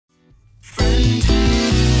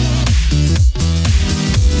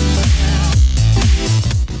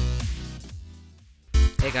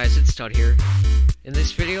Hey guys, it's Todd here. In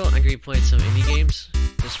this video, I'm going to be playing some indie games.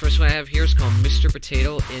 This first one I have here is called Mr.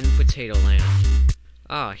 Potato in Potato Land.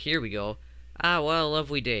 Ah, here we go. Ah, what a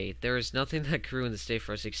lovely day. There is nothing that could ruin this day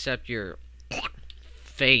for us except your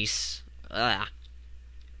face. Ah.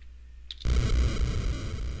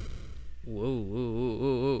 Whoa, whoa, whoa,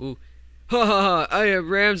 whoa, whoa. Ha ha ha, I am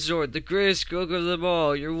Ramzord, the greatest cook of them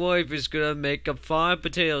all. Your wife is gonna make a fine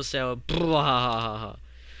potato salad. Blah.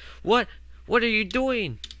 What? What are you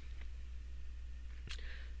doing?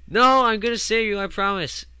 No, I'm gonna save you, I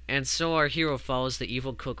promise. And so our hero follows the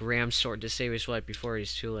evil cook Ramzord to save his wife before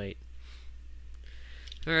he's too late.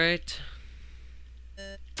 Alright.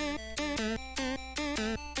 Can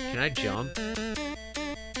I jump?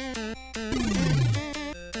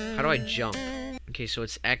 How do I jump? Okay, so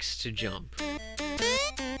it's X to jump.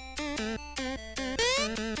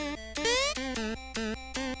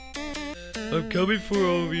 I'm coming for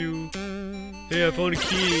all of you. Hey, I found a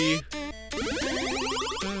key.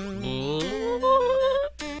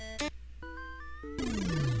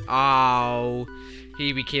 Ow.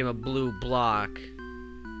 He became a blue block.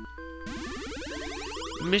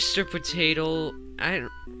 Mr. Potato, how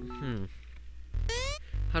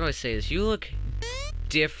do I say this? You look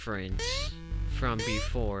different from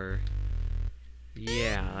before.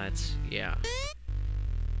 Yeah, yeah.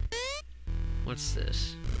 What's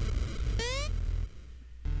this?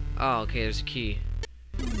 Oh, okay, there's a key.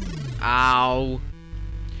 Ow.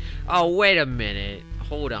 Oh, wait a minute.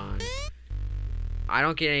 Hold on. I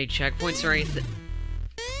don't get any checkpoints or anything.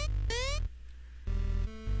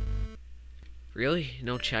 Really?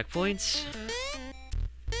 No checkpoints?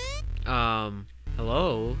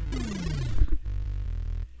 Hello?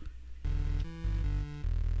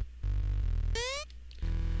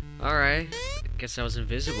 Alright. Guess I was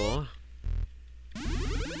invisible.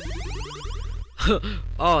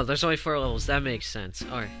 Oh, there's only 4 levels. That makes sense.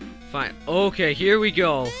 Alright, fine. Okay, here we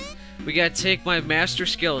go. We gotta take my master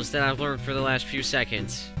skills that I've learned for the last few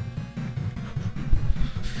seconds.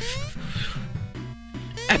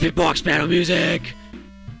 Epic box battle music!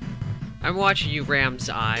 I'm watching you, Ram's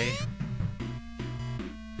Eye.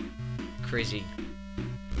 Crazy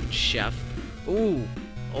chef. Ooh.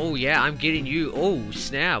 Oh yeah, I'm getting you. Oh,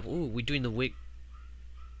 snap. Ooh, we doing the wig.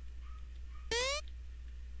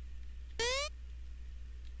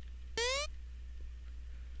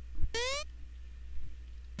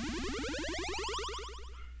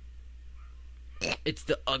 It's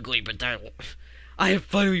the ugly potato. I have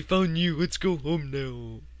finally found you. Let's go home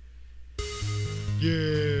now.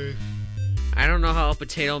 Yeah. I don't know how a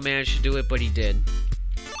potato managed to do it, but he did.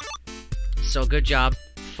 So good job.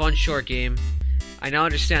 Fun short game. I now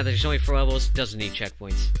understand that there's only 4 levels, doesn't need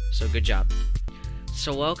checkpoints. So good job.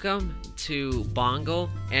 So welcome to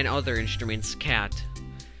Bongo and other instruments, Cat.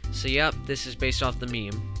 So yep, this is based off the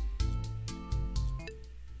meme.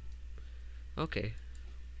 Okay.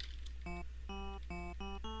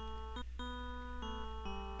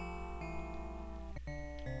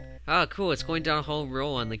 Ah, cool, it's going down a whole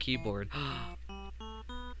row on the keyboard.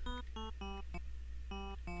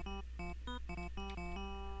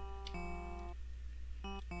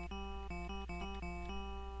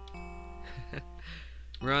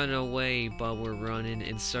 Run away, but we're running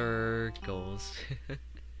in circles.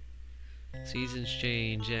 Seasons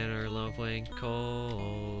change and our love went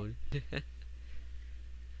cold.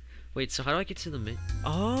 Wait, so how do I get to the mid?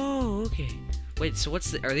 Oh, okay. Wait, so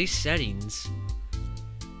what's the? Are these settings?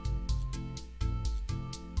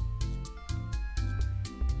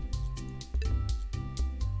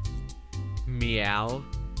 Meow.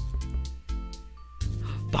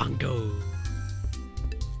 Bongo.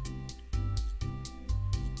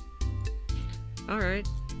 Alright.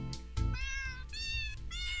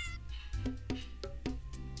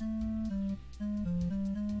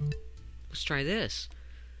 Let's try this.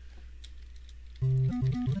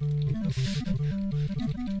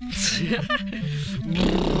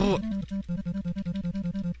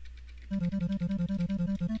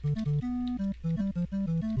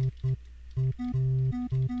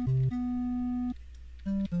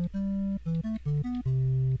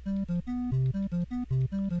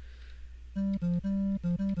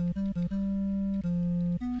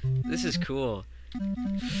 This is cool.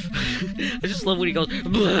 I just love when he goes,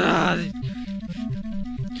 "Blah."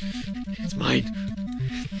 It's mine.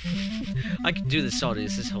 I can do this all day.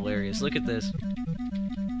 This is hilarious. Look at this.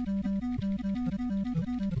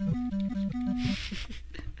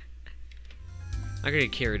 I'm gonna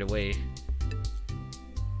get carried away.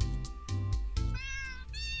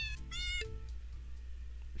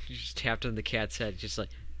 You just tapped on the cat's head, just like,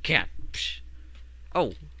 cat. Psh.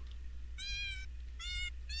 Oh.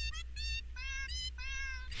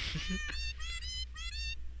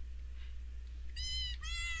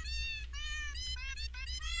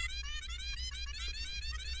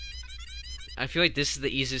 I feel like this is the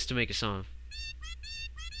easiest to make a song.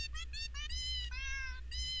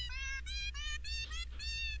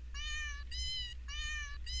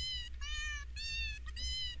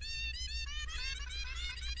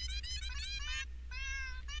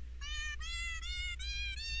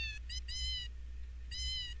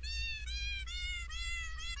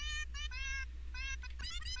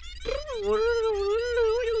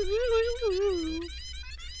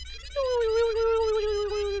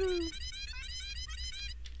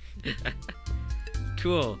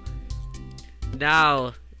 Cool.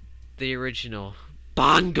 Now, the original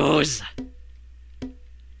bongos.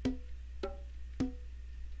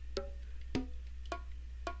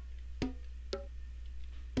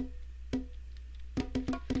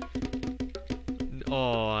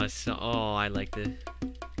 Oh, I like this.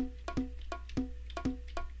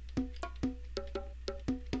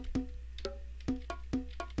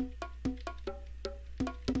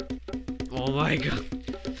 Oh my god.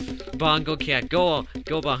 Bongo cat, go!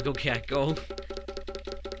 Go, bongo cat, go!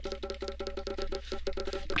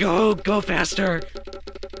 Go faster!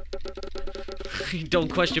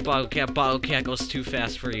 Don't question bongo cat goes too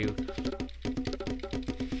fast for you.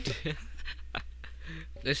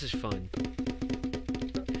 This is fun.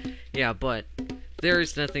 Yeah, but there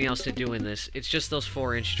is nothing else to do in this. It's just those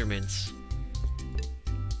 4 instruments.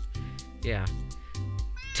 Yeah.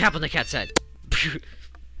 Tap on the cat's head!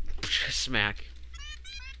 Smack.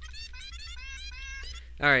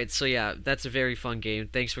 Alright, so yeah, that's a very fun game.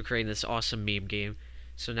 Thanks for creating this awesome meme game.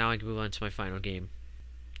 So now I can move on to my final game.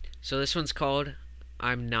 So this one's called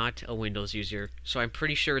I'm Not a Windows User. So I'm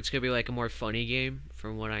pretty sure it's going to be like a more funny game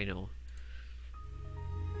from what I know.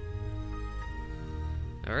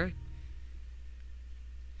 Alright.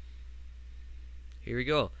 Here we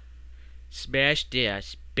go. Smash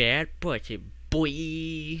this bad button,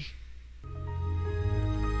 boy.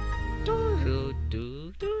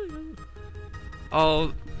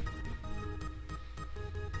 Oh.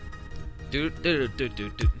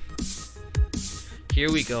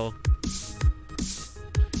 Here we go.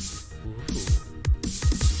 Ooh.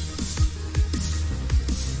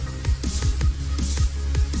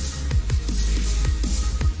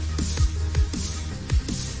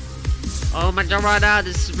 Oh my god,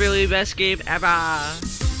 this is really the best game ever.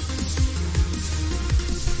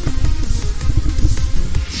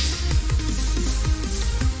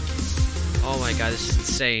 Oh my god, this is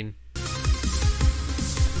insane.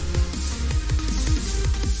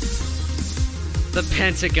 The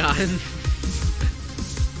Pentagon.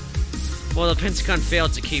 Well, the Pentagon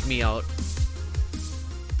failed to keep me out.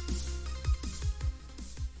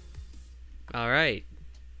 Alright.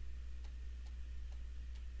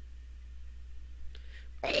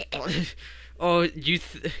 Oh,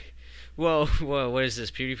 whoa, what is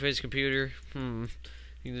this? PewDiePie's computer? You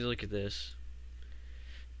need to look at this.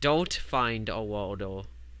 Don't find a Waldo.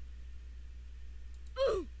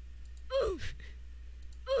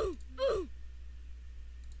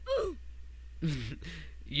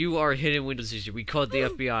 You are a hidden Windows user. We called the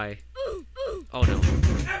FBI. Oh no.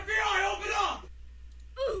 FBI, open up!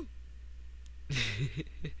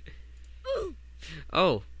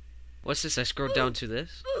 Oh. What's this? I scrolled down to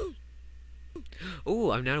this. Oh,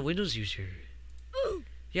 I'm not a Windows user.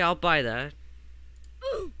 Yeah, I'll buy that.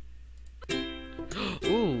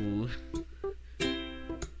 Ooh.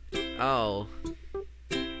 Oh.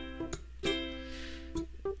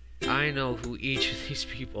 I know who each of these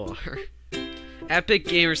people are. Epic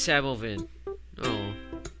Gamer Samovin. Oh.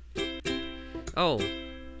 Oh.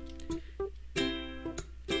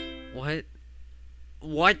 What?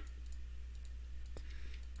 What?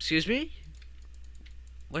 Excuse me?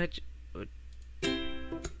 What?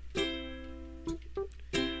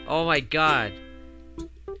 Oh my god.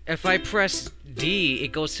 If I press D,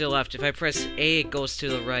 it goes to the left. If I press A, it goes to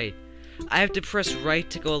the right. I have to press right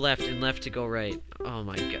to go left and left to go right. Oh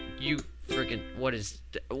my god. You freaking... What is...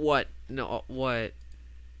 What? No, what?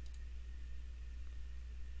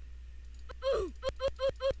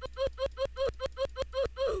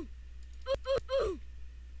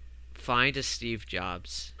 Find a Steve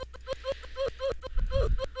Jobs.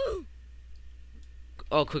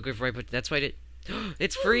 Oh, click with right, but that's why I did...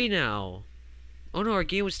 It's free now! Oh no, our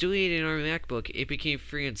game was deleted in our MacBook. It became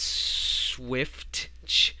free on Swift.io.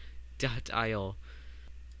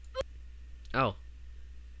 Oh.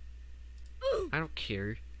 I don't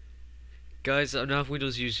care. Guys, I'm not a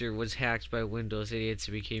Windows user. Was hacked by Windows idiots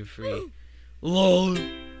and became free. LOL!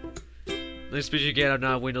 Nice bitch again, I'm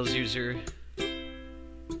not a Windows user.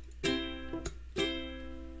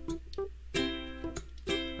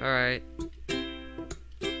 Alright.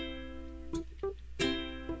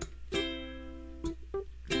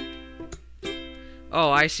 Oh,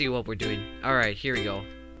 I see what we're doing. Alright, here we go.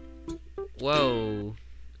 Whoa.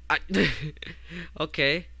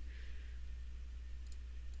 Okay.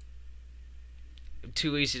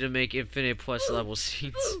 Too easy to make infinite plus level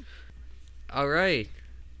scenes. Alright.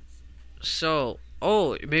 So,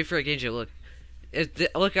 oh, maybe for a game look.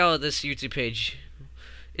 Look out at this YouTube page.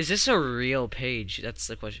 Is this a real page? That's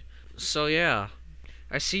the question. So yeah.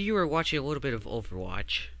 I see you were watching a little bit of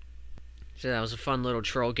Overwatch. So that was a fun little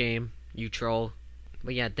troll game. You troll.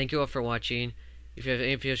 But yeah, thank you all for watching. If you have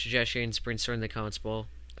any video suggestions, brainstorm in the comments below.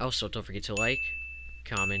 Also, don't forget to like,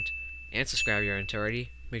 comment, and subscribe if you aren't already.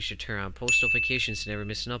 Make sure to turn on post notifications to never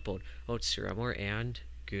miss an upload. Oh, it's Ramor, and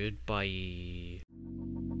goodbye.